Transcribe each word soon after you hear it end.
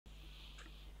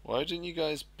Why didn't you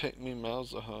guys pick me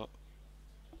Mauser Hut?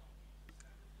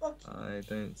 Fuck you. I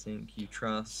don't think you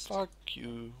trust Fuck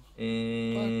you.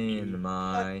 in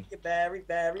my Fuck you very,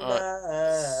 very much.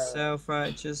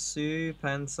 self-righteous soup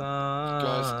and sides.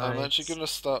 Guys, I'm actually gonna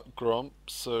start Gromp,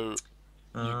 so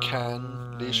you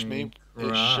can leash me.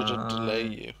 It shouldn't delay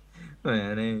you.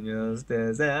 When angels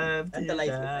deserve That to delays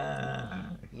me, die.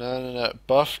 No.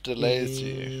 Buff delays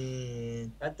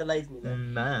you. That delays me, though.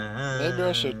 Maybe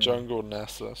I should jungle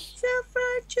Nessus.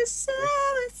 Self-righteous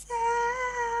suicide.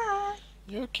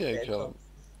 You okay, Callum?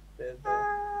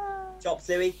 Chop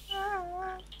suey.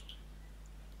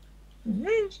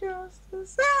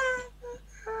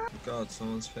 God,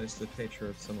 someone's posted a picture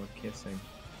of someone kissing.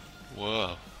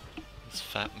 Whoa. It's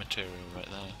fat material right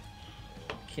there.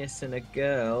 Kissing a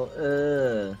girl,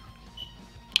 ugh.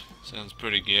 Sounds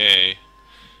pretty gay.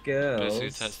 Girls. Basically,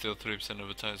 that's still 3% of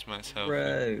the times myself.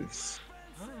 Gross.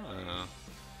 Oh,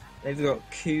 They've got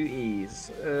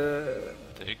cooties.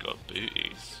 they got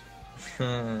booties.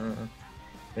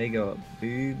 They got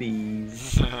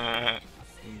boobies.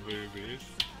 Boobies.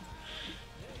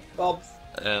 Bobs.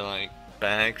 They're like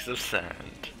bags of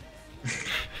sand.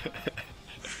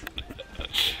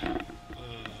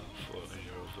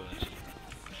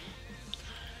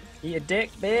 Eat a dick,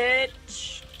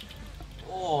 bitch.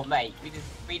 Oh, mate,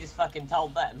 we just fucking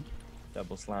told them.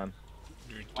 Double slam.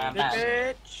 Wham Dick, bam.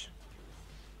 bitch.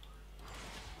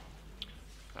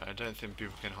 I don't think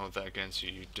people can hold that against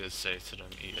you. You did say to them,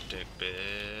 eat a dick,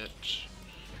 bitch.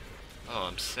 Oh,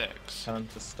 I'm 6. Tell him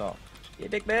to stop. Eat a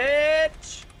dick,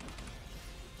 bitch.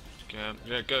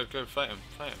 Yeah, go, fight him.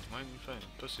 Why are you fighting?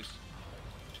 Pussies.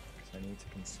 So I need to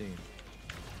consume.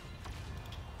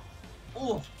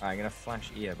 Oh, Alright, I'm gonna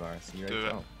flash Eobarus. Are you ready Do to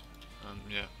it. go?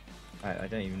 Yeah. I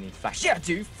don't even need flash. Yeah,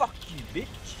 dude. Fuck you, bitch.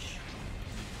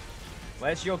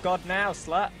 Where's your god now,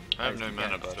 slut? I have Right, no keep mana,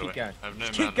 going. by Just the way. keep going. I have no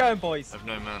Just mana. keep going, boys. I have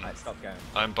no mana. Right, stop going.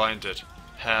 I'm binded.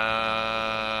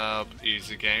 Help.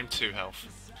 Easy game, 2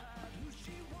 health.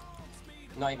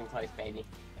 not even close, baby.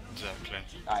 Exactly.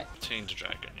 Alright, Team the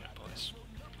dragon, yeah, boys.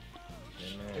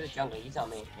 who's the jungle? You tell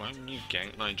me. Why don't you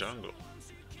gank my jungle?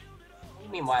 What do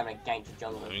you mean, why am I ganked the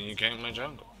jungle? Why don't you gank my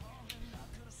jungle?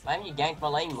 Why haven't you ganked my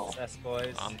lane more? Yes,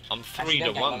 boys. I'm Actually, 3 to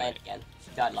don't gank 1, my lane mate. again.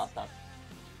 You died last time.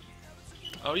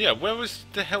 Oh yeah, where was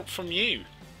the help from you?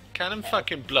 Cannon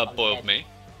fucking blood boiled me.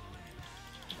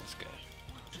 Let's go.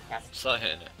 Yeah. Start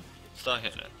hitting it. Start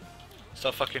hitting it.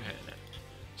 Start fucking hitting it.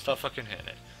 Start fucking hitting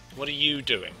it. What are you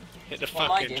doing? Hit the What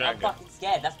am I fucking doing? I'm dragon. fucking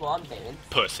scared, that's what I'm doing.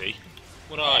 Pussy.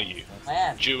 What are you? I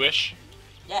am. Jewish?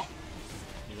 Yeah.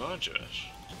 You are Jewish.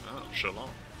 Oh, shalom.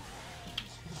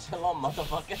 Shalom,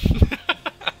 motherfucker.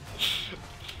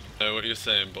 Know what you're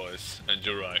saying, boys. And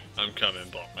you're right. I'm coming,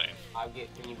 bot man. I'll get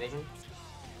new vision.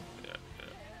 Yeah.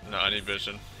 No, I need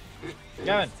vision.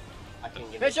 Going. I can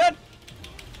give Vision.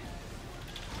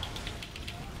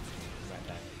 Right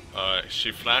there. Alright,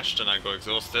 she flashed and I got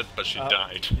exhausted, but she Oh,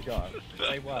 died. You got him.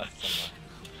 Say words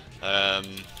somewhere.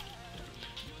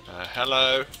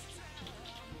 Hello.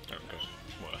 Okay,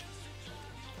 what?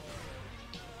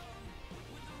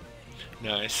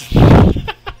 Nice.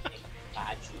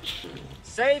 badge.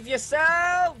 Save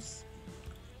yourselves!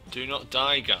 Do not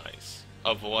die, guys.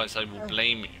 Otherwise, I will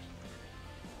blame you.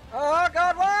 Oh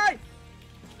god, why?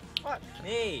 What?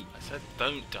 Me. I said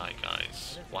don't die,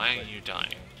 guys. Why are you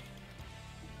dying?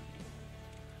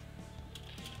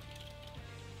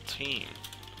 Team,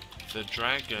 the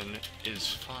dragon is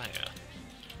fire.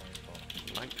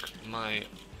 Like my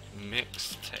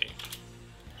mixtape.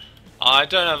 I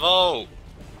don't have ult!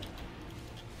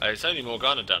 It's only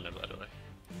Morgana down there, by the way.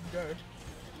 Go.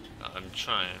 I'm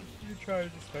trying. You try to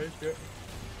just take it.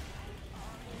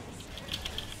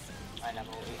 I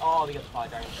never will be. Oh, we got the fire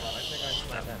dragon as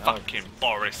well. Fucking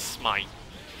Boris, mate.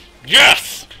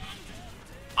 Yes!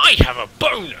 I have a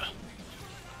boner!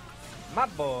 My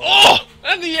boy. Oh!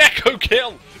 And the echo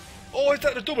kill! Oh, is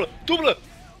that the doubler? Doubler!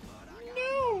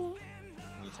 No!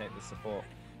 Can you take the support?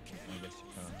 I guess you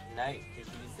can't. No,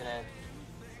 because she's gonna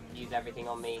use everything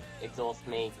on me, exhaust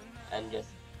me, and just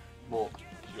walk.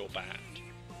 You're bad.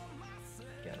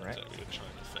 Get Is right. that what you're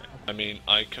trying to say? I mean,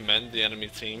 I commend the enemy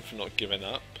team for not giving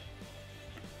up.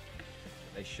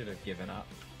 They should have given up.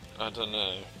 I don't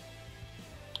know.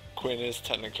 Quinn is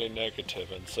technically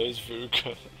negative, and so is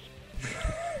Vuka.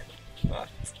 What?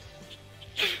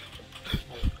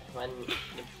 When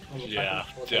you Yeah,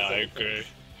 fucking I force agree.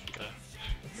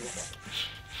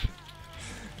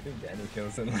 Didn't get any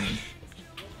kills in life.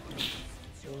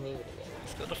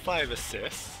 He's got a 5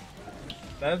 assists.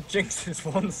 That Jinx is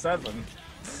 1-7.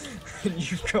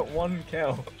 and you've got 1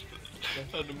 kill.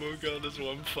 And the Morgana's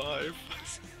 1-5.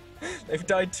 They've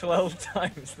died 12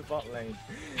 times, the bot lane.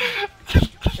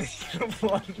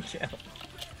 One kill.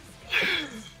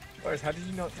 Boris, how did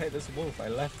you not take this wolf? I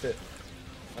left it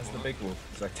as the big wolf,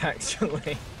 because I attacked your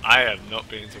lane. I have not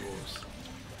been to wolves.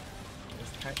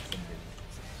 Just attacked somebody.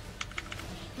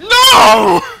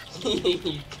 No!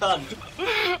 You cunt.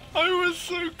 I was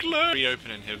so close.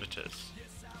 Reopen inhibitors.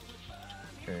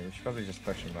 Okay, you should probably just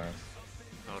push him now.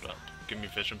 Hold up. Give me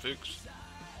vision, Fuchs.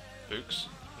 Fuchs,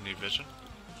 I need vision.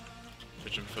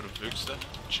 Vision for the Fuchs there.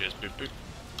 Cheers, boop boop.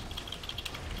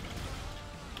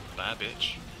 Bad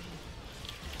bitch.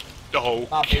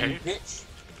 Okay. Bitch.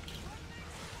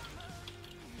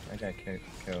 I got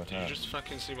killed Did you just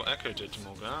fucking see what Echo did to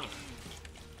Morgana?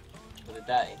 For the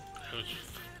day. It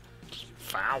was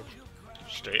foul.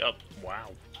 Straight up,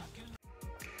 wow.